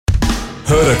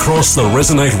Heard across the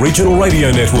Resonate Regional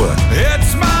Radio Network.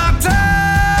 It's my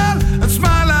time, it's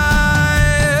my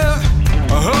life.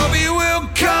 I hope you will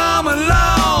come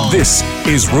along. This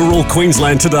is Rural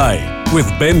Queensland Today with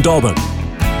Ben Dobbin.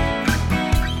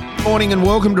 Morning and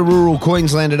welcome to Rural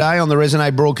Queensland Today on the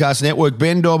Resonate Broadcast Network.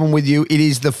 Ben Dobbin with you. It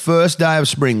is the first day of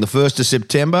spring, the 1st of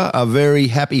September. A very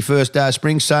happy first day of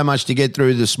spring. So much to get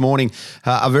through this morning.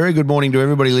 A very good morning to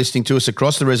everybody listening to us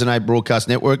across the Resonate Broadcast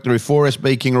Network through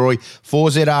 4SB Kingaroy,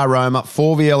 4ZR Roma,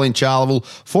 4VL in Charleville,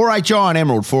 4HI in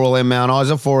Emerald, 4LM Mount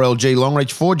Isa, 4LG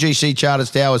Longreach, 4GC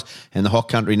Charters Towers and the Hot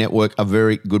Country Network. A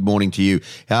very good morning to you.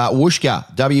 Whooshka,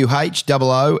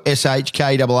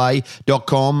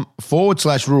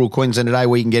 WHOOSHKAA.com/Rural Queensland Today,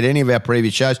 where you can get any of our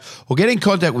previous shows or get in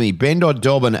contact with me,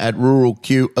 ben.dobbin at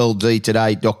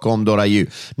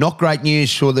ruralqldtoday.com.au. Not great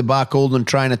news for the Barcaldine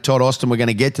trainer Todd Austin. We're going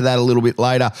to get to that a little bit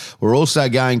later. We're also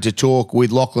going to talk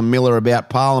with Lachlan Miller about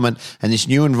Parliament and this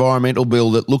new environmental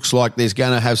bill that looks like there's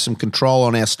going to have some control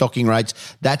on our stocking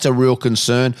rates. That's a real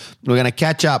concern. We're going to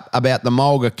catch up about the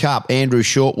Mulga Cup. Andrew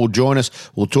Short will join us.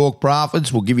 We'll talk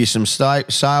profits. We'll give you some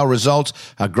sale results.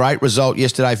 A great result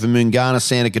yesterday for Moongana,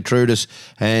 Santa Gertrudis,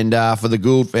 and for the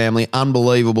Gould family.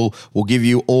 Unbelievable. We'll give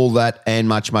you all that and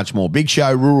much, much more. Big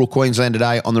show, Rural Queensland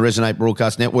Today on the Resonate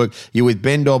Broadcast Network. You're with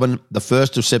Ben Dobbin, the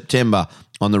 1st of September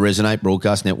on the Resonate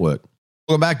Broadcast Network.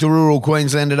 Welcome back to Rural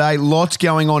Queensland Today. Lots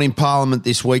going on in Parliament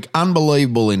this week.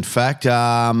 Unbelievable, in fact.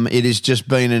 It has just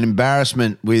been an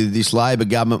embarrassment with this Labor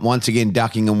government once again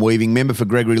ducking and weaving. Member for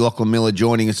Gregory, Lachlan Miller,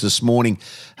 joining us this morning.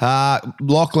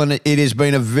 Lachlan, it has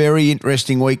been a very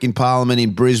interesting week in Parliament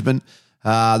in Brisbane.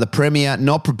 The Premier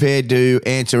not prepared to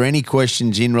answer any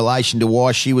questions in relation to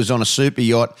why she was on a super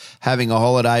yacht having a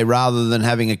holiday rather than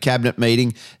having a cabinet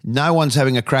meeting. No one's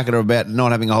having a crack at her about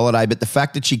not having a holiday, but the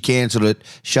fact that she cancelled it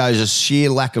shows a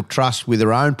sheer lack of trust with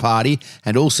her own party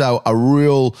and also a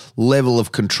real level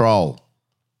of control.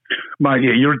 Mate,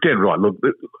 yeah, you're dead right. Look,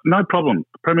 no problem.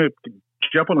 Premier,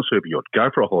 jump on a super yacht,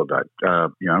 go for a holiday.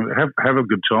 Have a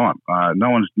good time. No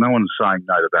one's saying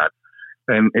no to that,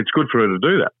 and it's good for her to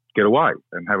do that. Get away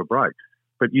and have a break.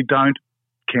 But you don't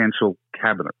cancel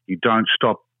cabinet. You don't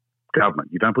stop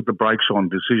government. You don't put the brakes on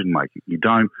decision making. You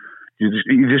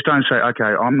just don't say, okay,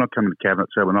 I'm not coming to cabinet,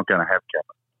 so we're not going to have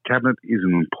cabinet. Cabinet is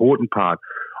an important part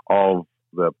of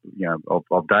the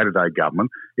of day-to-day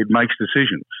government. It makes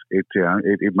decisions. It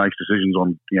makes decisions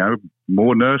on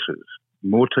more nurses,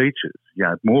 more teachers,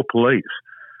 more police.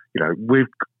 You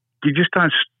just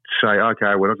don't say,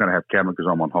 okay, we're not going to have cabinet because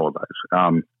I'm on holidays.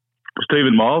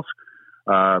 Stephen Miles,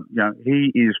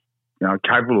 he is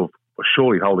capable of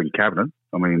surely holding cabinet.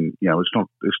 I mean,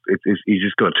 he's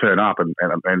just got to turn up and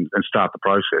start the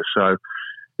process. So,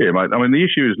 yeah, mate. I mean, the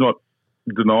issue is not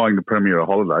denying the Premier a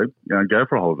holiday. Go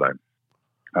for a holiday.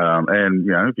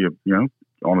 If you're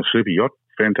on a super yacht,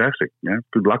 fantastic.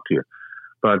 Good luck to you.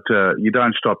 But you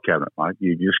don't stop cabinet, mate.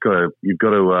 You've got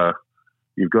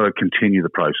to continue the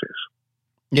process.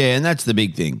 Yeah, and that's the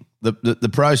big thing. The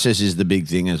process is the big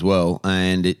thing as well,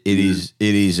 and it is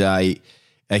a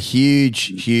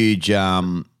huge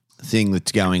thing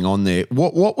that's going on there.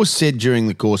 What was said during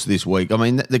the course of this week? I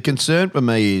mean, the concern for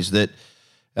me is that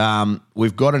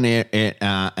we've got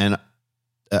a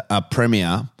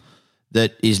Premier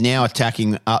that is now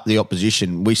attacking the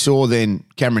opposition. We saw then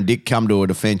Cameron Dick come to a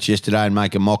defence yesterday and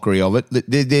make a mockery of it.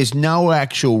 There's no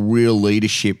actual real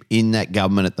leadership in that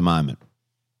government at the moment.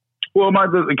 Well,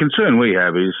 mate, the concern we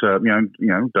have is,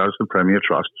 does the Premier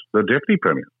trust the Deputy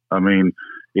Premier? I mean,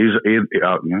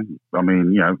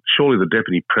 surely the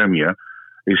Deputy Premier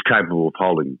is capable of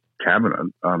holding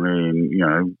cabinet. I mean,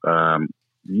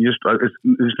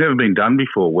 it's never been done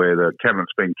before where the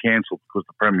cabinet's been cancelled because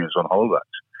the Premier's on holidays.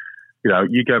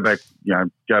 You go back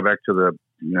to the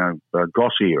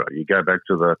Goss era. You go back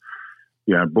to the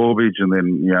Borbidge, and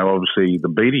then, obviously the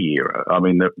Beattie era. I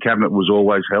mean, the cabinet was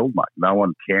always held, mate. No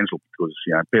one cancelled because,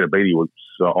 Peter Beattie was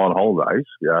on holidays.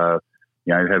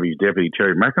 He'd have his deputy,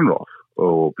 Terry McEnroth,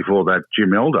 or before that,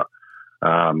 Jim Elder,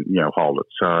 hold it.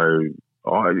 So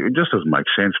it just doesn't make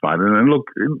sense, mate. And look,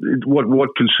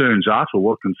 what concerns us, or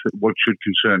what should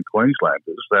concern Queensland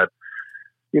is that,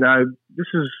 this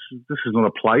is not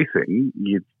a plaything.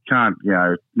 You can't,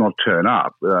 not turn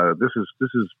up.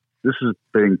 This is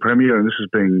being Premier, and this is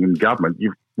being in government.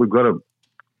 We've got to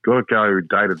go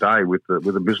day to day with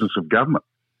the business of government.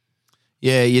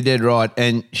 Yeah, you're dead right.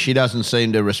 And she doesn't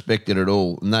seem to respect it at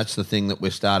all. And that's the thing that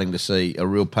we're starting to see, a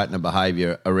real pattern of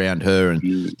behaviour around her and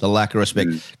the lack of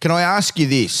respect. Can I ask you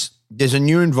this? There's a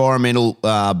new environmental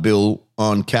bill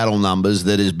on cattle numbers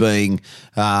that is being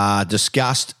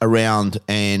discussed around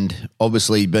and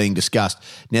obviously being discussed.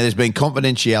 Now, there's been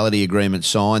confidentiality agreements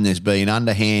signed. There's been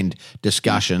underhand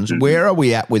discussions. Where are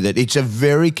we at with it? It's a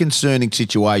very concerning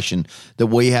situation that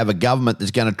we have a government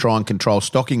that's going to try and control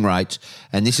stocking rates,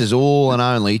 and this is all and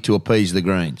only to appease the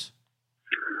Greens.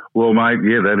 Well, mate,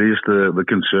 yeah, that is the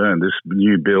concern. This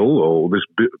new bill, or this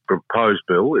proposed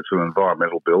bill, it's an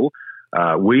environmental bill.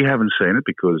 We haven't seen it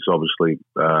because obviously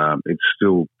it's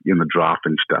still in the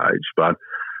drafting stage. But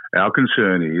our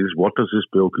concern is, what does this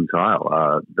bill entail?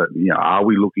 Are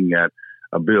we looking at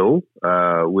a bill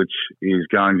which is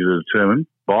going to determine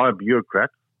by a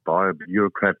bureaucrat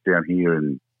down here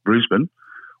in Brisbane,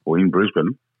 our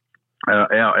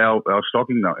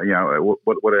stocking,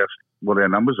 what our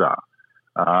numbers are.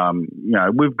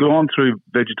 We've gone through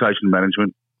vegetation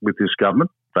management with this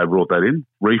government. They brought that in,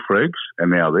 refregs,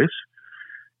 and now this.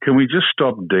 Can we just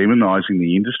stop demonising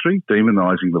the industry,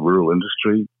 demonising the rural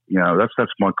industry?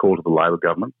 That's my call to the Labor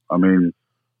government. I mean,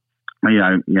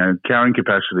 carrying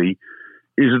capacity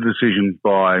is a decision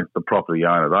by the property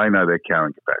owner. They know their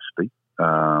carrying capacity.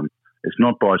 It's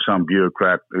not by some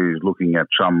bureaucrat who's looking at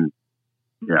some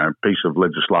piece of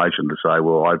legislation to say,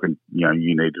 well, I think, you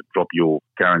need to drop your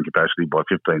carrying capacity by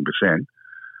 15%.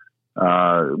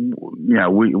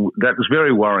 That is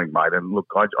very worrying, mate. And look,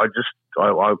 this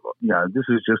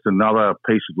is just another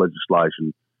piece of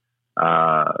legislation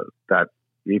that,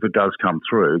 if it does come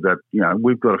through, that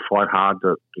we've got to fight hard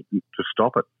to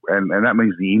stop it, and that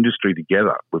means the industry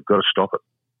together. We've got to stop it.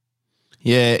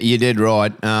 Yeah, you did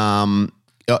right.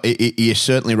 You're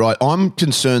certainly right. I'm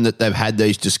concerned that they've had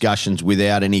these discussions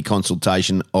without any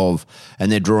consultation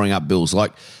and they're drawing up bills.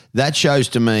 Like, that shows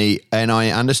to me, and I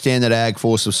understand that Ag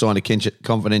Force have signed a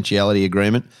confidentiality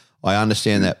agreement. I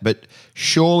understand that. But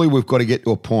surely we've got to get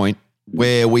to a point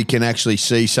where we can actually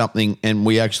see something and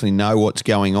we actually know what's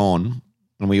going on.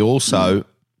 And we also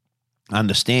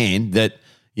understand that,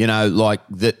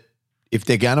 that if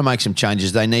they're going to make some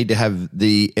changes, they need to have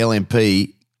the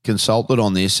LNP consulted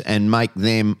on this and make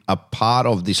them a part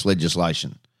of this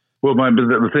legislation. Well, mate, but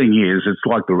the thing is, it's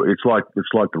like the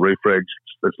refregs,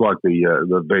 it's like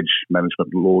the veg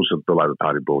management laws that the Labor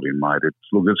Party brought in, mate.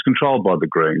 It's controlled by the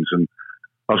Greens, and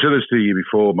I've said this to you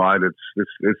before, mate.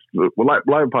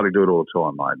 Labor Party do it all the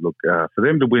time, mate. Look, for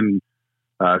them to win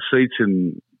seats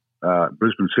in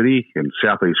Brisbane City and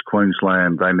southeast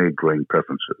Queensland, they need Green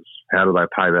preferences. How do they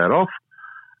pay that off?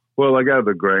 Well, they go to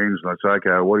the Greens and they say,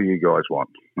 okay, what do you guys want?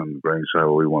 And the Greens say,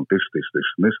 well, we want this, this, this,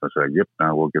 and this. And I say, yep,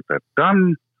 no, we'll get that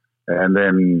done. And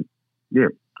then, the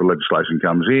legislation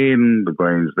comes in, the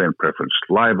Greens then preference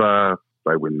Labor,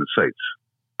 they win the seats.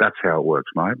 That's how it works,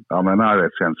 mate. I mean, I know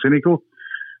that sounds cynical,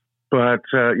 but,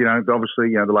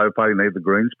 obviously, the Labor Party need the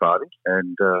Greens party,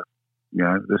 and,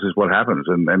 this is what happens.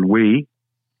 And we,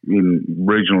 in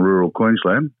regional rural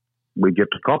Queensland, we get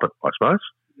to cop it, I suppose.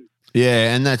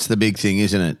 Yeah, and that's the big thing,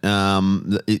 isn't it?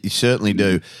 You certainly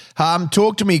do.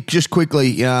 Talk to me just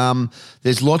quickly.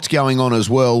 There's lots going on as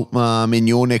well in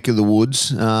your neck of the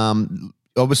woods.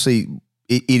 Obviously,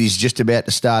 it is just about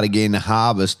to start again, the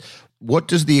harvest. What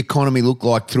does the economy look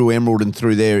like through Emerald and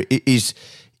through there? Is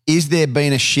there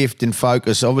been a shift in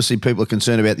focus? Obviously, people are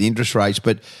concerned about the interest rates,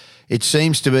 but it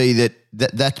seems to be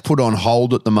that's put on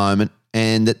hold at the moment,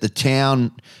 and that the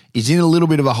town is in a little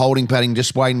bit of a holding pattern,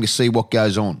 just waiting to see what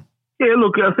goes on. Yeah,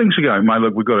 look, things are going, mate.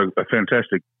 Look, we've got a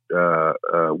fantastic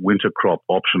winter crop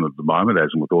option at the moment, as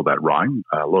in with all that rain,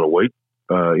 a lot of wheat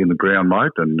in the ground,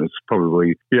 mate, and it's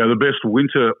probably the best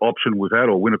winter option we've had,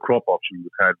 or winter crop option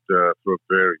we've had for a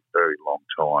very, very long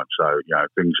time. So,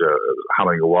 things are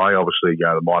humming away. Obviously,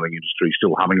 the mining industry is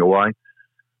still humming away.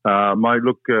 Mate,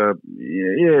 look,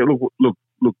 look,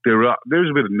 there's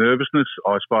a bit of nervousness,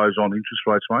 I suppose, on interest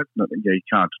rates, mate. You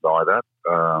can't deny that.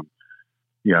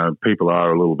 People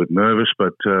are a little bit nervous,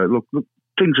 but look,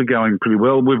 things are going pretty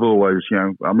well. We've always,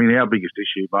 our biggest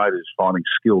issue, mate, is finding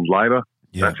skilled labour.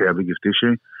 Yeah. That's our biggest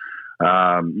issue.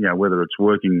 Whether it's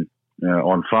working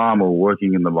on farm or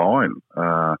working in the mine,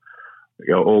 or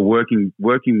working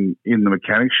in the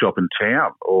mechanic shop in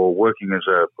town, or working as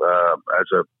a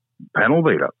panel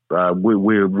beater.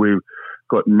 We've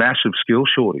got massive skill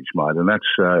shortage, mate, and that's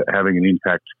having an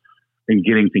impact in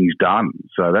getting things done.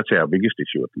 So that's our biggest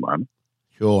issue at the moment.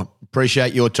 Sure.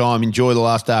 Appreciate your time. Enjoy the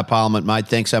last day of Parliament, mate.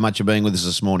 Thanks so much for being with us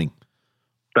this morning.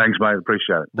 Thanks, mate.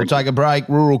 Appreciate it. We'll take a break.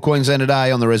 Rural Queensland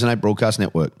Today on the Resonate Broadcast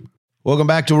Network. Welcome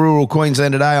back to Rural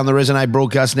Queensland Today on the Resonate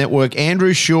Broadcast Network.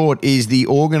 Andrew Short is the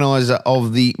organiser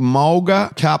of the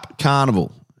Mulga Cup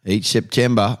Carnival. Each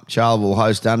September, Charleville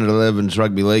hosts Under-11s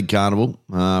Rugby League Carnival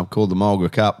called the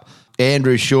Mulga Cup.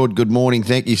 Andrew Short, good morning.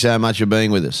 Thank you so much for being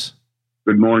with us.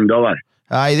 Good morning, Dolly.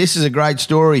 Hey, this is a great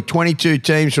story. 22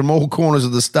 teams from all corners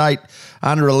of the state,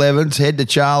 under 11s, head to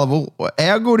Charleville.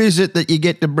 How good is it that you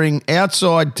get to bring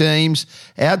outside teams,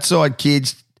 outside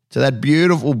kids to that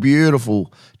beautiful,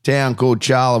 beautiful town called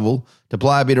Charleville to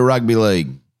play a bit of rugby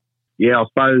league? Yeah, I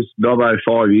suppose, Dobbo,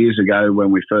 5 years ago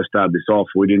when we first started this off,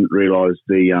 we didn't realise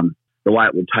the way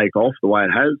it would take off, the way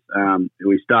it has.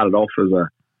 We started off as a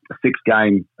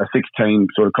six-team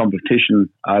sort of competition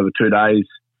over 2 days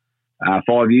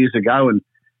 5 years ago, and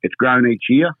it's grown each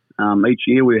year. Each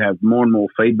year we have more and more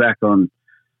feedback on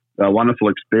the wonderful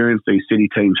experience these city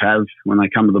teams have when they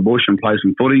come to the bush and play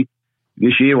some footy.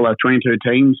 This year we'll have 22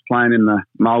 teams playing in the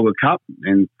Mulga Cup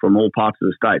and from all parts of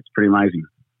the state. It's pretty amazing.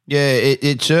 Yeah,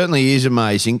 it certainly is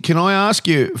amazing. Can I ask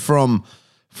you from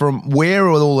where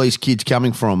are all these kids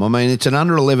coming from? I mean, it's an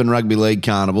under-11 rugby league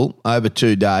carnival over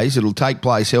 2 days. It'll take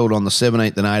place held on the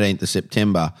 17th and 18th of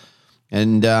September.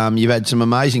 And you've had some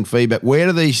amazing feedback. Where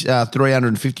do these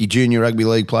 350 junior rugby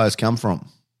league players come from?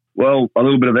 Well, a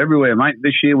little bit of everywhere, mate.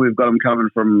 This year we've got them coming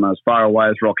from as far away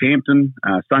as Rockhampton.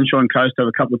 Sunshine Coast have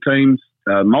a couple of teams,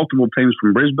 multiple teams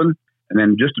from Brisbane, and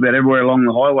then just about everywhere along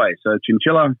the highway. So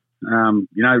Chinchilla,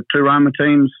 Turama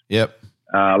teams. Yep.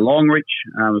 Longreach,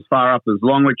 as far up as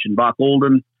Longreach and Buck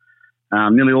Alden,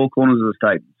 nearly all corners of the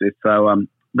state. So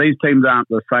these teams aren't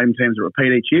the same teams that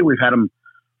repeat each year. We've had them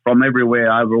from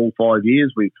everywhere over all 5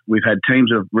 years. We've had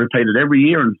teams that have repeated every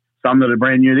year and some that are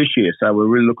brand new this year. So we're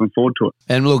really looking forward to it.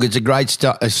 And look, it's a great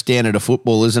standard of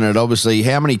football, isn't it? Obviously,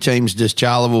 how many teams does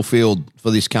Charleville field for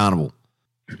this carnival?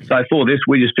 So for this,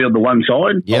 we just field the one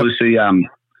side. Yep. Obviously,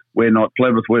 we're not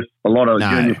plebiscite with a lot of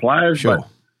junior players. Sure.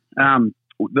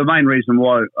 But the main reason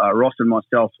why Ross and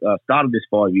myself started this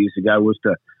 5 years ago was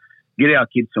to get our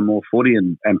kids some more footy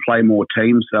and play more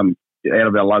teams out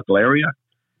of our local area.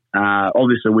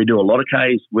 Obviously, we do a lot of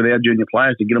Ks with our junior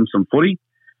players to get them some footy.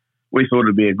 We thought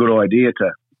it'd be a good idea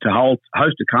to host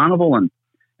a carnival and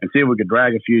see if we could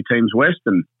drag a few teams west,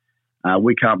 and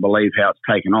we can't believe how it's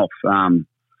taken off.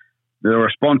 The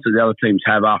response that the other teams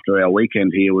have after our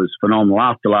weekend here was phenomenal.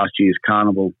 After last year's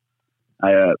carnival,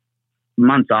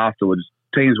 months afterwards,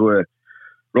 teams were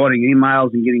writing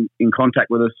emails and getting in contact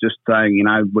with us just saying,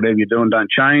 whatever you're doing, don't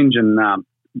change, and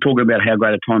talking about how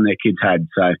great a time their kids had.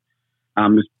 So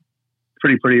it's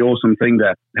pretty awesome thing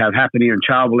to have happen here in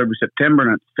Charleville every September,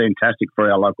 and it's fantastic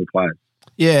for our local players.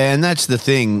 Yeah, and that's the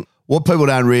thing. What people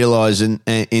don't realise in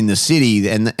the city,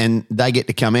 and they get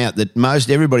to come out, that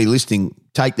most everybody listening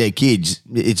take their kids.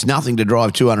 It's nothing to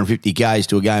drive 250 Ks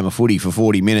to a game of footy for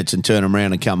 40 minutes and turn them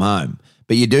around and come home.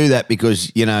 But you do that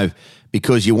because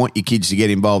you want your kids to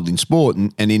get involved in sport,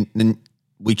 and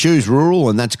we choose rural,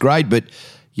 and that's great. But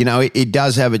it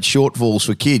does have its shortfalls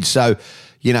for kids. So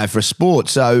for sport.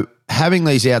 So having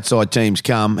these outside teams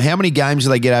come, how many games do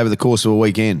they get over the course of a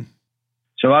weekend?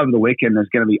 So over the weekend, there's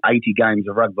going to be 80 games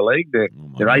of rugby league. They're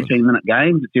 18-minute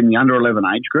games. It's in the under-11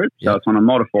 age group, so It's on a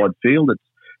modified field.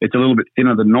 It's a little bit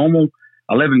thinner than normal.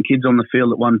 11 kids on the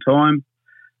field at one time,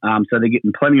 so they're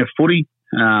getting plenty of footy.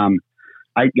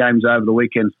 8 games over the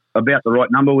weekend, about the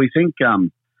right number, we think.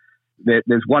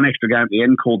 There's one extra game at the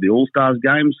end called the All-Stars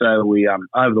game. So we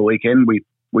over the weekend, we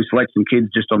select some kids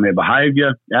just on their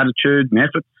behaviour, attitude and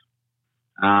efforts.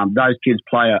 Those kids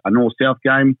play a North-South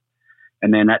game.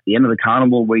 And then at the end of the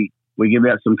carnival, we give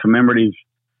out some commemorative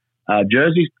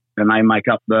jerseys, and they make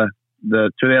up the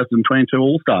 2022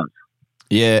 All-Stars.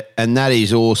 Yeah, and that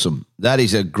is awesome. That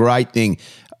is a great thing.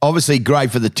 Obviously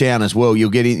great for the town as well.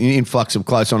 You'll get an influx of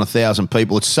close on 1,000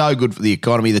 people. It's so good for the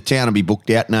economy. The town will be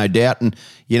booked out, no doubt. And,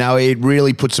 it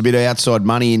really puts a bit of outside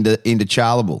money into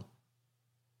Charleville.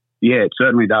 Yeah, it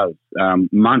certainly does.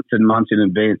 Months and months in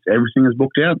advance, everything is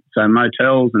booked out. So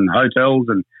motels and hotels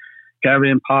and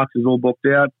caravan parks is all booked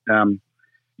out.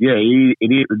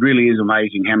 It really is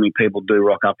amazing how many people do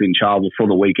rock up in Charleville for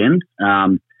the weekend.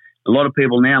 A lot of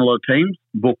people now, a lot of teams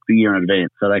book the year in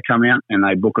advance. So they come out and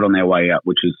they book it on their way out,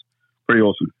 which is pretty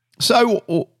awesome.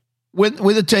 So with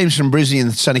the teams from Brisbane and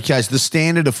the Sunny Coast, the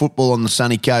standard of football on the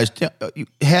Sunny Coast,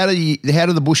 how do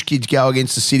the bush kids go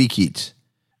against the city kids?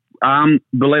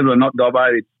 Believe it or not,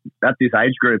 Dobbo, at this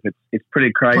age group, it's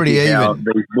pretty crazy. Pretty even.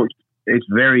 It's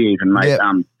very even, mate.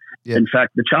 Yep. In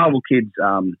fact, the Charleville kids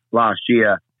last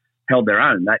year held their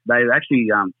own. They actually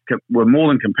were more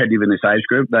than competitive in this age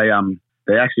group. They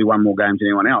actually won more games than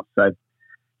anyone else. So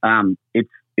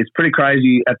it's pretty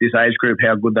crazy at this age group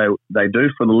how good they do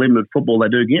for the limited football they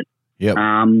do get. Yep.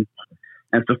 And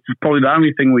it's probably the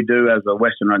only thing we do as a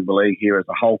Western Rugby League here as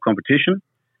a whole competition.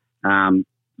 So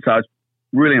it's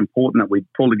really important that we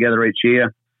pull together each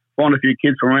year. find a few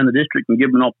kids from around the district and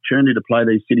give them an opportunity to play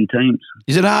these city teams.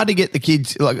 Is it hard to get the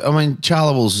kids?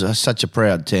 Charleville's such a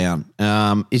proud town.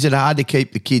 Is it hard to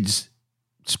keep the kids'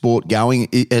 sport going?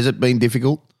 Has it been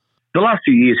difficult? The last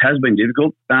few years has been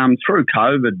difficult. Through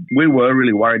COVID, we were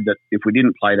really worried that if we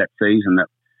didn't play that season, that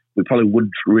we probably would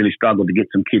really struggle to get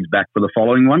some kids back for the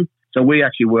following one. So we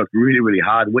actually worked really, really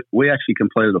hard. We actually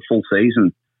completed a full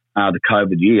season the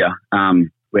COVID year.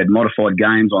 We had modified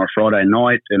games on a Friday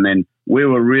night, and then we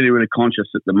were really, really conscious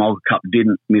that the Mulga Cup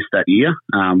didn't miss that year.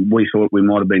 We thought we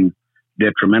might have been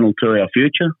detrimental to our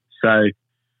future. So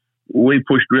we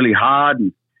pushed really hard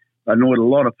and annoyed a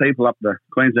lot of people up the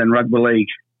Queensland Rugby League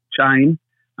chain,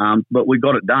 but we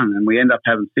got it done, and we ended up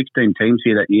having 16 teams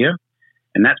here that year,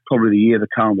 and that's probably the year the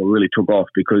carnival really took off,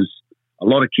 because a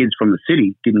lot of kids from the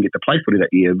city didn't get to play footy that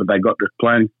year, but they got to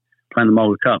playing the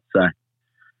Mulga Cup. So,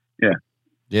 yeah.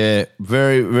 Yeah,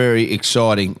 very, very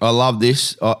exciting. I love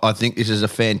this. I think this is a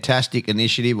fantastic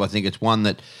initiative. I think it's one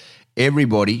that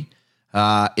everybody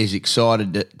is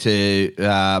excited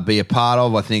to be a part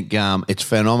of. I think it's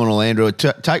phenomenal, Andrew.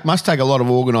 It must take a lot of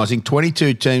organising.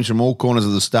 22 teams from all corners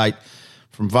of the state,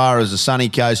 from far as the Sunny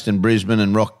Coast and Brisbane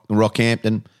and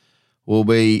Rockhampton, will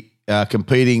be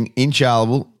competing in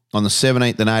Charleville on the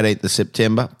 17th and 18th of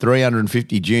September.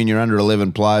 350 junior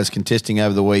under-11 players contesting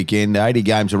over the weekend. 80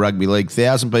 games of rugby league,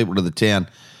 1,000 people to the town.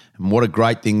 And what a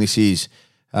great thing this is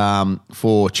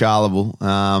for Charleville.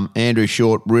 Andrew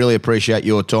Short, really appreciate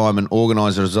your time, and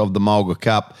organisers of the Mulga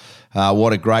Cup.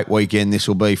 What a great weekend this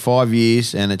will be. 5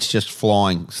 years, and it's just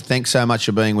flying. Thanks so much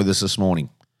for being with us this morning.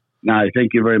 No,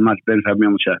 thank you very much, Ben, for having me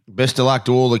on the show. Best of luck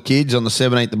to all the kids on the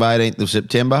 17th and 18th of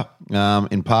September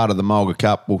in part of the Mulga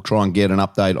Cup. We'll try and get an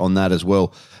update on that as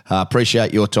well.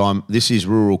 Appreciate your time. This is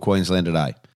Rural Queensland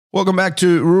Today. Welcome back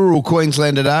to Rural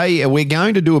Queensland Today. We're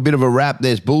going to do a bit of a wrap.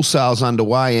 There's bull sales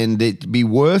underway, and it'd be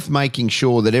worth making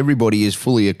sure that everybody is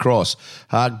fully across.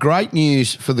 Great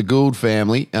news for the Gould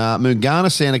family.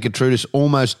 Moongana Santa Gertrudis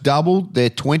almost doubled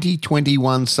their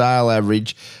 2021 sale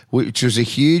average, which was a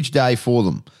huge day for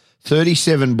them.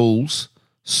 37 bulls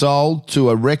sold to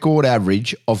a record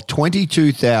average of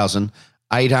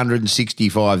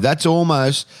 22,865. That's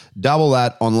almost double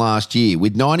that on last year.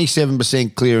 With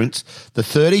 97% clearance, the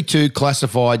 32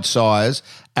 classified sires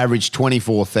averaged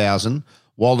 24,000,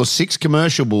 while the 6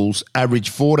 commercial bulls averaged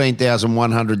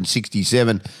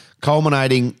 14,167,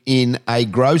 culminating in a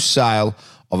gross sale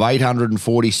of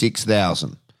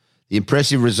 846,000. The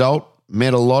impressive result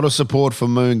met a lot of support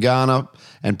from Moongana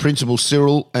and Principal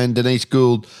Cyril and Denise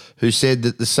Gould, who said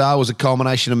that the sale was a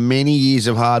culmination of many years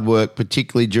of hard work,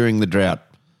 particularly during the drought.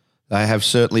 They have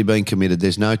certainly been committed.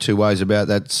 There's no two ways about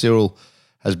that. Cyril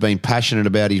has been passionate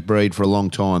about his breed for a long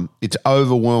time. It's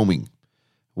overwhelming.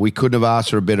 We couldn't have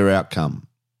asked for a better outcome.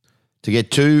 To get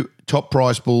 2 top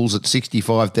price bulls at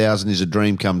 $65,000 is a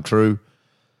dream come true.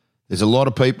 There's a lot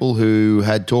of people who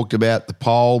had talked about the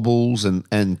pole bulls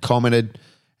and commented.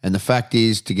 And the fact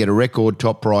is, to get a record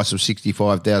top price of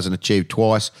 $65,000 achieved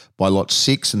twice by lots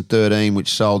 6 and 13,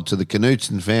 which sold to the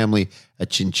Knutson family at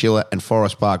Chinchilla and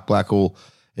Forest Park Blackall,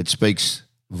 it speaks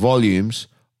volumes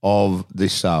of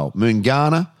this sale.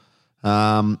 Moongana,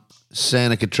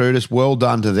 Santa Gertrudis, well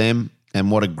done to them, and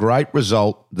what a great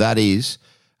result that is.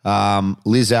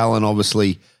 Liz Allen,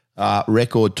 obviously,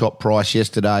 record top price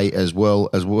yesterday as well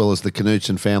as the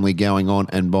Knutson family going on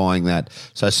and buying that.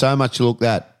 So much to look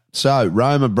at. So,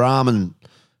 Roma Brahman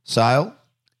sale,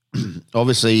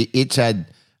 obviously it's had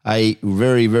a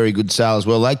very, very good sale as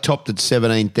well. They topped at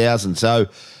 17,000. So,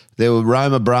 there were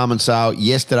Roma Brahman sale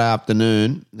yesterday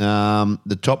afternoon.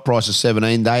 The top price of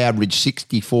 17, they averaged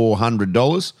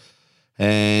 $6,400.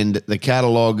 And the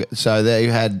catalogue, so they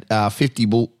had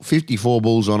 54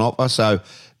 bulls on offer. So,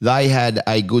 they had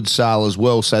a good sale as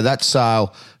well. So, that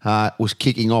sale was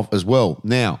kicking off as well.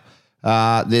 Now,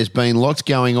 there's been lots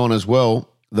going on as well.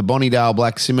 The Bonnydale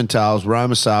Black Simmentals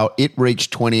Roma sale, it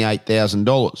reached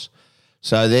 $28,000.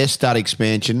 So their stud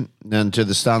expansion and to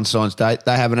the Sunshine State,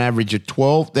 they have an average of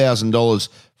 $12,000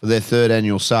 for their third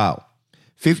annual sale.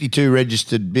 52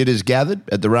 registered bidders gathered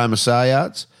at the Roma sale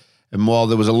yards. And while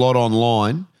there was a lot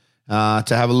online,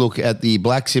 to have a look at the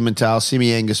Black Simmental,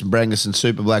 Simi Angus and Brangus and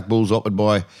Super Black Bulls offered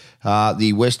by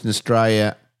the Western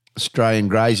Australian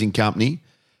Grazing Company.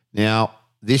 Now,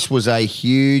 this was a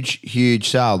huge, huge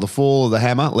sale. The fall of the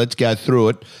hammer, let's go through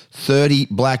it. 30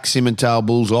 Black Simmental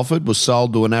bulls offered was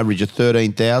sold to an average of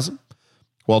 $13,000,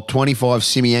 while 25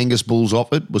 Simi Angus bulls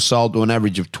offered was sold to an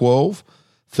average of $12,000.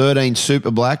 13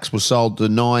 Super Blacks were sold to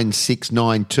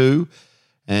 $9,692,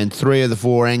 and 3 of the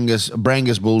 4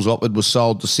 Brangus bulls offered was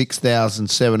sold to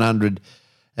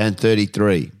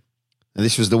 $6,733. And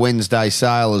this was the Wednesday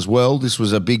sale as well. This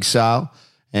was a big sale.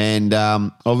 And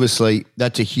obviously,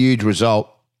 that's a huge result.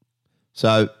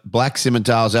 So Black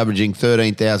Simmental's averaging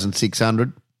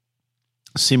 13,600.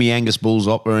 Simi Angus Bulls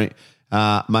making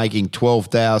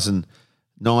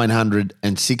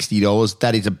 $12,960.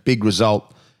 That is a big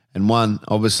result, and one,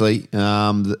 obviously,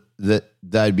 that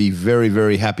they'd be very,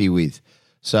 very happy with.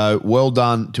 So well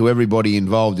done to everybody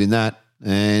involved in that.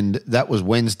 And that was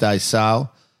Wednesday's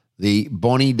sale, the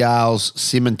Bonnie Dales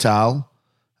Simmental,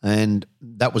 and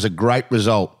that was a great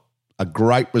result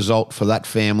for that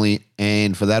family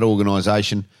and for that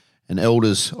organisation. And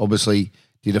Elders obviously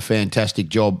did a fantastic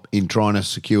job in trying to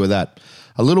secure that.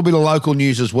 A little bit of local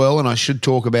news as well, and I should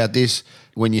talk about this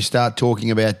when you start talking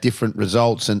about different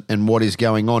results and what is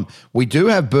going on. We do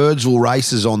have Birdsville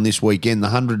races on this weekend, the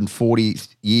 140th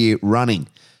year running.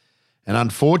 And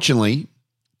unfortunately,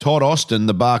 Todd Austin,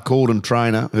 the Barcaldine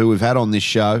trainer who we've had on this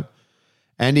show,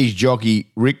 and his jockey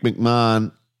Rick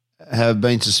McMahon have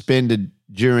been suspended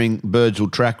during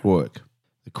Birdsville track work.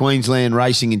 The Queensland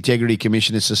Racing Integrity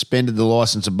Commission has suspended the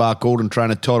licence of Barcaldine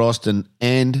trainer Todd Austin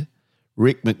and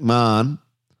Rick McMahon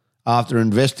after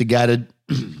investigated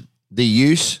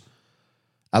the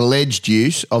alleged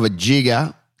use of a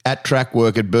jigger at track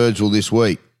work at Birdsville this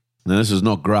week. Now, this is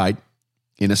not great.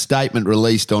 In a statement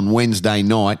released on Wednesday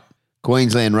night,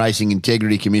 Queensland Racing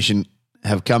Integrity Commission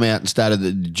have come out and stated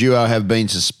that the duo have been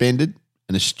suspended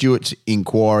and a Stewart's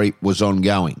inquiry was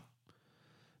ongoing.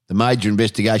 The major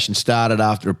investigation started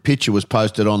after a picture was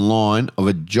posted online of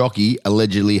a jockey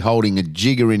allegedly holding a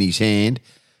jigger in his hand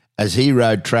as he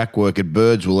rode track work at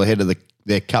Birdsville ahead of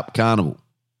their Cup Carnival.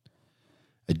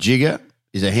 A jigger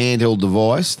is a handheld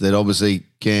device that obviously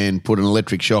can put an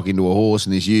electric shock into a horse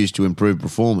and is used to improve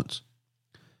performance.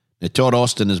 Now, Todd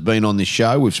Austin has been on this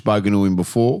show. We've spoken to him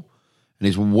before, and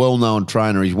he's a well-known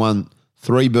trainer. He's won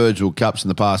 3 Birdsville Cups in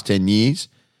the past 10 years,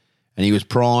 and he was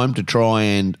primed to try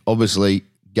and obviously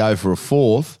go for a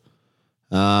 4th,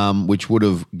 which would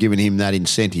have given him that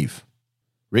incentive.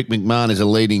 Rick McMahon is a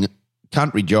leading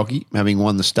country jockey, having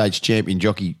won the state's champion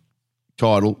jockey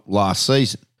title last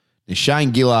season. Now,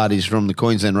 Shane Gillard is from the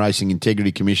Queensland Racing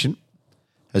Integrity Commission,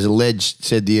 has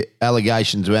said the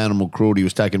allegations of animal cruelty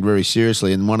was taken very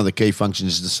seriously, and one of the key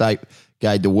functions is to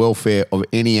safeguard the welfare of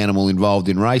any animal involved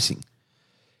in racing.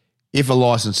 If a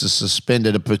licence is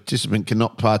suspended, a participant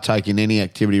cannot partake in any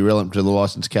activity relevant to the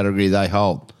licence category they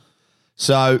hold.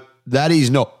 So that is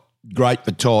not great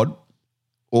for Todd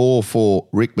or for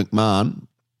Rick McMahon,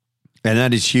 and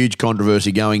that is huge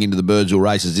controversy going into the Birdsville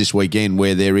races this weekend,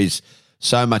 where there is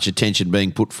so much attention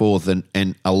being put forth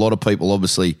and a lot of people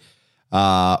obviously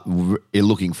are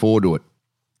looking forward to it.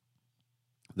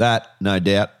 That, no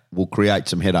doubt, will create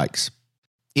some headaches.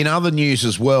 In other news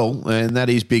as well, and that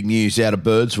is big news out of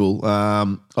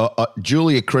Birdsville,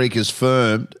 Julia Creek is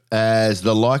firmed as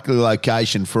the likely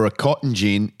location for a cotton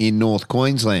gin in North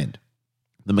Queensland.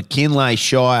 The McKinlay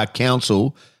Shire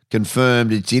Council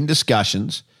confirmed it's in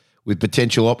discussions with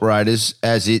potential operators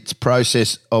as its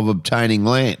process of obtaining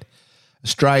land.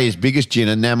 Australia's biggest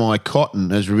ginner, Namai Cotton,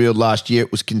 has revealed last year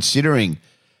it was considering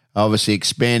obviously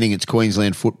expanding its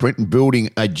Queensland footprint and building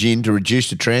a gin to reduce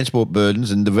the transport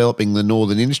burdens and developing the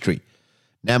northern industry.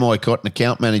 Namai Cotton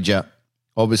account manager,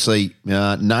 obviously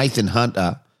Nathan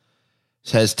Hunter,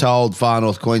 has told Far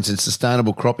North Queensland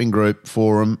Sustainable Cropping Group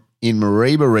Forum in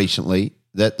Mareeba recently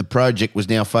that the project was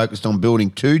now focused on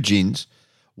building 2 gins,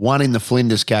 one in the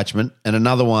Flinders catchment and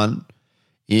another one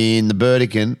in the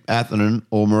Burdekin, Atherton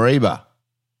or Mareeba.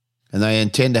 And they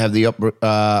intend to have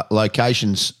the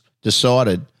locations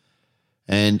decided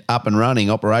and up and running,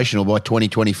 operational by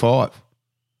 2025.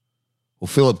 Well,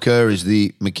 Philip Kerr is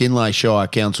the McKinlay Shire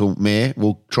Council Mayor.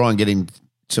 We'll try and get him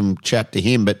some chat to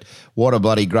him, but what a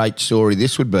bloody great story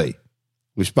this would be.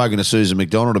 We've spoken to Susan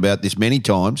McDonald about this many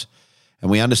times, and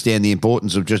we understand the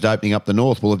importance of just opening up the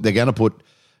north. Well, if they're going to put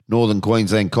Northern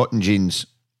Queensland cotton gins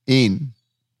in,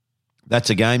 that's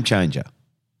a game changer.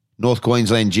 North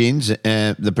Queensland gins,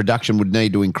 the production would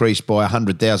need to increase by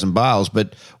 100,000 bales,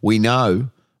 but we know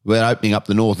that opening up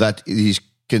the north, that is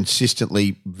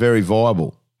consistently very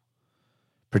viable.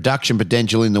 Production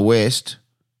potential in the west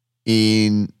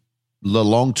in the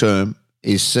long term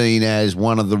is seen as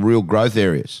one of the real growth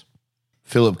areas.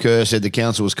 Philip Kerr said the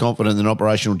council was confident that an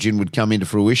operational gin would come into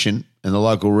fruition in the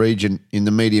local region in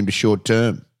the medium to short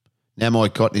term.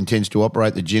 Namai Cotton intends to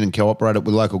operate the gin and cooperate it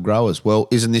with local growers. Well,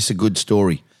 isn't this a good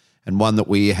story and one that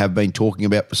we have been talking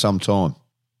about for some time?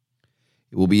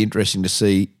 It will be interesting to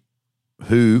see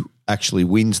who actually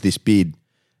wins this bid,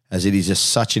 as it is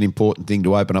just such an important thing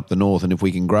to open up the north. And if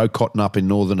we can grow cotton up in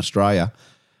northern Australia,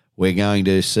 we're going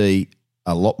to see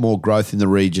a lot more growth in the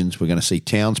regions. We're going to see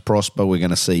towns prosper. We're going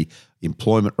to see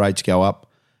employment rates go up.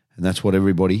 And that's what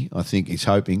everybody, I think, is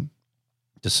hoping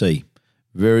to see.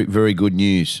 Very, very good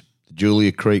news.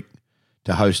 Julia Creek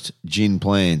to host gin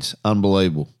plans.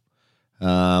 Unbelievable.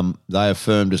 They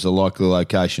affirmed as a likely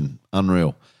location.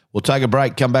 Unreal. We'll take a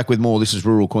break, come back with more. This is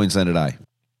Rural Queensland Today.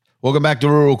 Welcome back to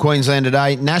Rural Queensland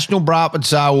Today. National Braford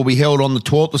Sale will be held on the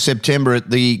 12th of September at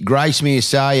the Gracemere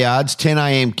Sale Yards, 10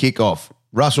 a.m. kickoff.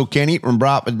 Russell Kenny from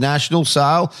Braford National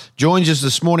Sale joins us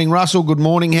this morning. Russell, good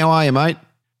morning. How are you, mate?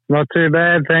 Not too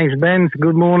bad, thanks, Ben.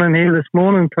 Good morning here this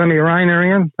morning. Plenty of rain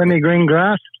around, plenty of green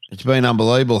grass. It's been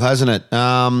unbelievable, hasn't it?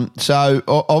 So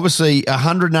obviously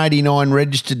 189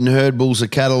 registered and herd bulls are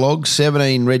catalogued,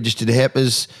 17 registered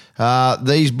heifers.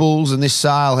 These bulls and this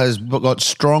sale has got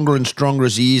stronger and stronger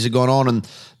as the years have gone on, and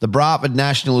the Braford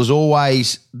National is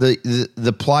always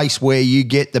the place where you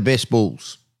get the best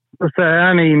bulls. It's the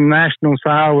only national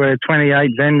sale where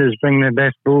 28 vendors bring their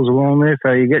best bulls along there,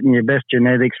 so you're getting your best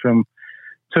genetics from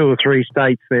 2 or 3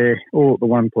 states there, all at the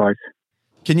one place.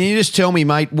 Can you just tell me,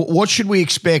 mate, what should we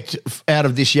expect out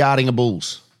of this yarding of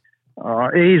bulls?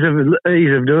 Ease of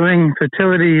doing,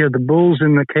 fertility of the bulls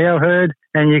in the cow herd,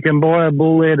 and you can buy a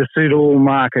bull there to suit all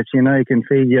markets. You know, you can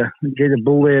get a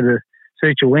bull there to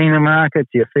suit your weaner market,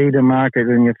 your feeder market,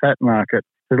 and your fat market.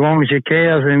 As long as your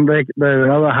cows and the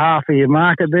other half of your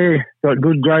market there got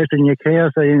good growth in your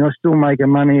cows, so you're still making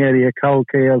money out of your cold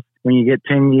cows. When you get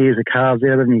 10 years of calves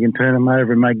out of them, you can turn them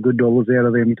over and make good dollars out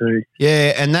of them too.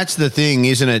 Yeah, and that's the thing,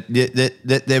 isn't it?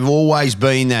 That they've always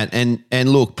been that. And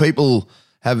look, people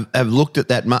have looked at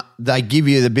that. They give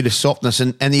you the bit of softness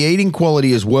and the eating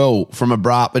quality as well from a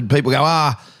Braford. People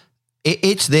go,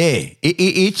 it's there.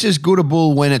 It's as good a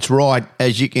bull when it's right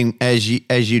as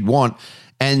you'd want.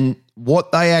 And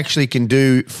what they actually can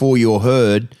do for your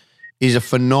herd is a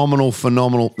phenomenal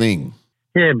thing.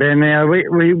 Yeah, Ben, now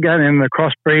we've got in the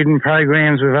crossbreeding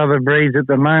programs with other breeds at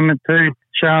the moment too,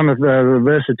 showing the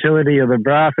versatility of the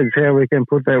Brafords, how we can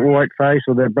put that white face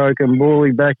or that broken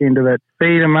bully back into that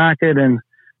feeder market, and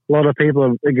a lot of people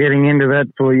are getting into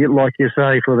that for, like you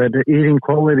say, for that eating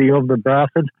quality of the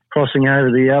Braford, crossing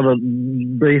over the other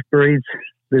beef breeds.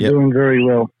 They're doing very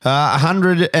well.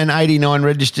 189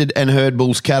 registered and herd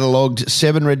bulls catalogued,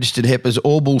 7 registered heifers,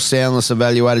 all bulls soundless,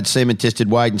 evaluated, semen tested,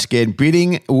 weighed and scanned.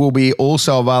 Bidding will be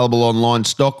also available online,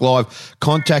 stock live.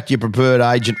 Contact your preferred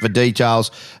agent for details.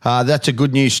 That's a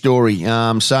good news story.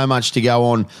 So much to go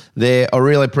on there. I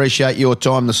really appreciate your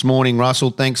time this morning,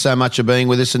 Russell. Thanks so much for being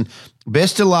with us, and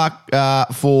best of luck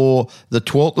for the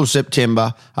 12th of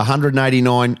September,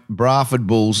 189 Braford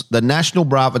bulls, the National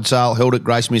Braford Sale held at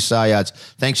Gracemere Sale Yards.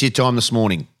 Thanks for your time this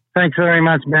morning. Thanks very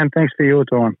much, Ben. Thanks for your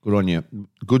time. Good on you.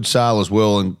 Good sale as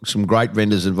well, and some great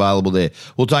vendors available there.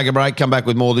 We'll take a break, come back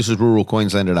with more. This is Rural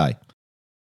Queensland Today.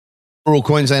 Rural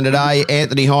Queensland Today,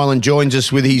 Anthony Hyland joins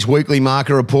us with his weekly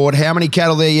market report. How many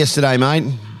cattle there yesterday, mate?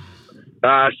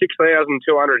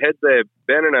 6,200 heads there,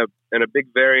 Ben, and a big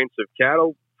variance of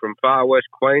cattle from far west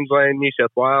Queensland, New South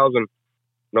Wales, and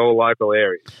all local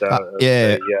areas. So,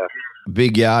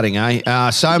 big yarding,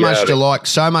 eh? So much to like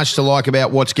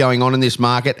about what's going on in this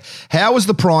market. How was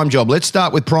the prime job? Let's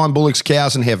start with prime bullocks,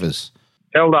 cows, and heifers.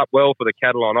 Held up well for the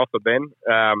cattle on offer, Ben.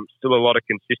 Still a lot of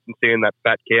consistency in that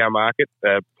fat cow market,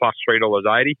 plus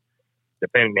 $3.80,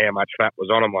 depending how much fat was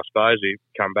on them. I suppose we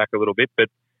come back a little bit, but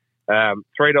 $3.80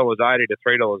 to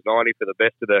 $3.90 for the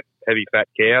best of the heavy fat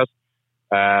cows.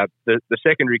 The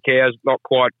secondary cows, not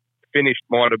quite finished,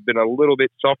 might have been a little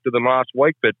bit softer than last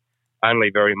week, but only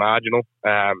very marginal.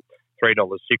 $3.60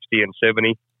 and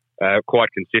 $7.70 quite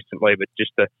consistently, but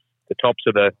just the tops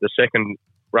of the second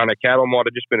run of cattle might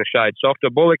have just been a shade softer.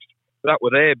 Bullocks that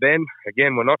were there, Ben.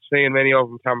 Again, we're not seeing many of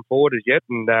them come forward as yet,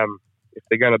 and if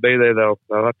they're going to be there, they'll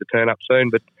have to turn up soon.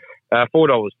 But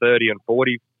 $4.30 and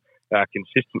 $40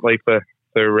 consistently for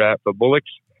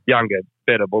bullocks. Younger,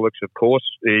 better bullocks, of course.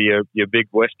 Your big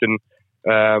Western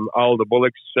older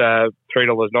bullocks,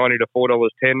 $3.90 to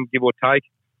 $4.10, give or take.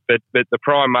 But the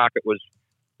prime market was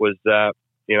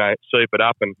supered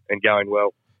up and going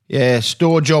well. Yeah,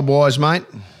 store job wise, mate.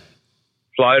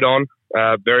 Flowed on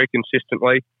very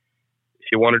consistently.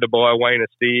 If you wanted to buy a weaner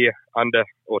steer under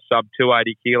or sub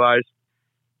 280 kilos,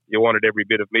 you wanted every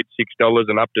bit of mid $6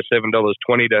 and up to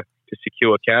 $7.20 to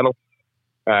secure cattle.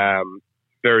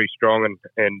 Very strong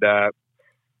and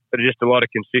but just a lot of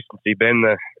consistency, Ben.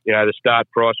 The start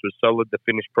price was solid. The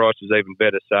finish price is even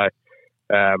better. So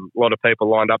a lot of people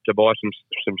lined up to buy some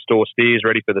store steers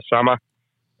ready for the summer.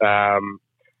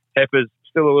 Heifers,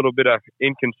 still a little bit of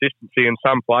inconsistency in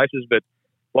some places, but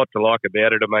a lot to like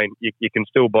about it. I mean, you can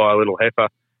still buy a little heifer,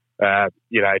 $1,200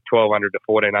 to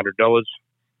 $1,400.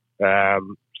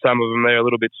 Some of them, they're a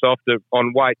little bit softer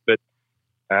on weight, but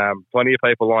plenty of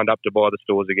people lined up to buy the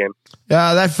stores again.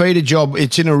 That feeder job,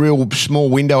 it's in a real small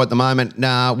window at the moment.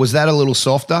 Was that a little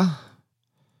softer?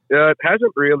 It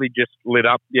hasn't really just lit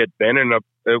up yet, Ben, and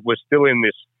we're still in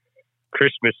this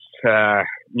Christmas,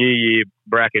 New Year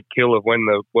bracket kill of when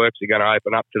the works are going to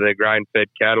open up to their grain-fed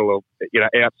cattle, or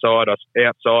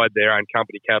outside their own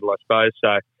company cattle, I suppose.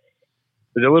 So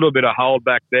there's a little bit of hold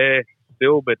back there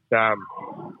still, but not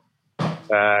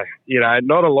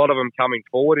a lot of them coming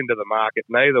forward into the market,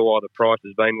 neither while the price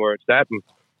has been where it's at.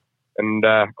 And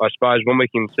I suppose when we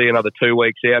can see another 2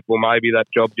 weeks out, well, maybe that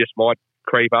job just might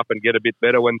creep up and get a bit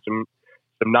better when some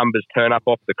numbers turn up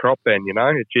off the crop. And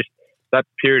it's just that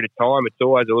period of time. It's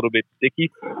always a little bit sticky,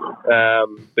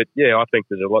 but yeah, I think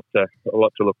there's a lot to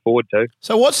look forward to.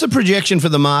 So, what's the projection for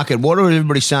the market? What are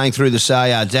everybody saying through the sale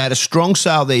yards? They had a strong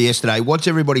sale there yesterday. What's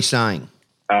everybody saying?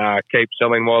 Keep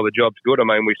selling while the job's good. I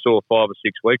mean, we saw 5 or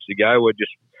 6 weeks ago. We're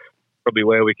just probably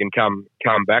where we can come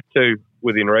back to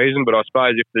within reason. But I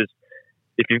suppose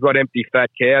if you've got empty fat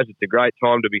cows, it's a great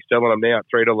time to be selling them now at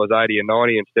 $3.80 and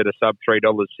 $90 instead of sub $3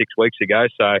 6 weeks ago.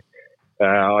 So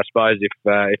I suppose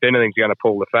if anything's going to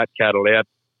pull the fat cattle out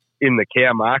in the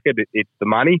cow market, it's the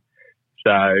money.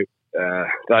 So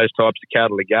those types of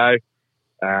cattle to go.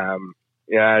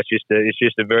 It's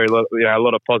just a very a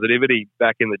lot of positivity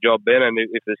back in the job, Ben. And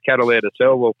if there's cattle there to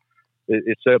sell, well,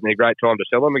 it's certainly a great time to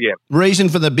sell them again. Reason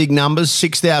for the big numbers?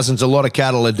 6,000's a lot of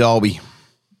cattle at Dalby.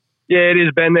 Yeah, it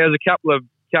is, Ben. There's a couple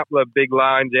of big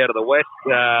loans out of the west.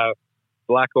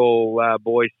 Blackall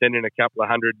boys sent in a couple of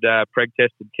hundred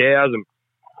preg-tested cows and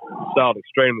sold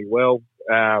extremely well.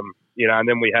 And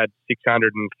then we had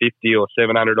 650 or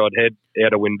 700 odd head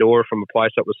out of Windora from a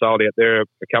place that was sold out there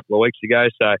a couple of weeks ago.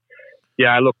 So,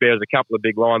 yeah, look, there's a couple of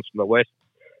big lines from the west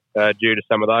due to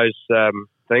some of those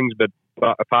things. But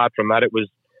apart from that, it was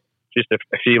just a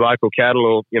few local cattle,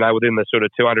 or within the sort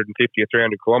of 250 or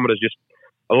 300 kilometres, just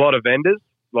a lot of vendors.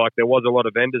 Like there was a lot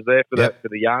of vendors there for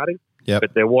the yarding,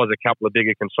 but there was a couple of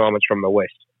bigger consignments from the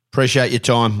west. Appreciate your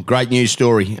time. Great news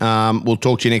story. We'll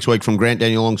talk to you next week from Grant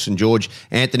Daniel Long St George.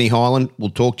 Anthony Highland, we'll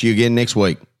talk to you again next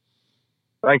week.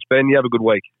 Thanks, Ben. You have a good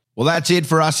week. Well, that's it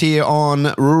for us here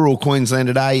on Rural Queensland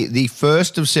today, the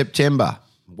 1st of September.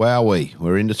 Wowee,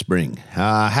 we're into spring.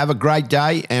 Have a great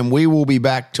day, and we will be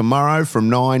back tomorrow from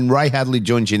 9. Ray Hadley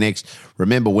joins you next.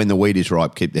 Remember, when the wheat is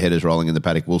ripe, keep the headers rolling in the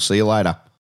paddock. We'll see you later.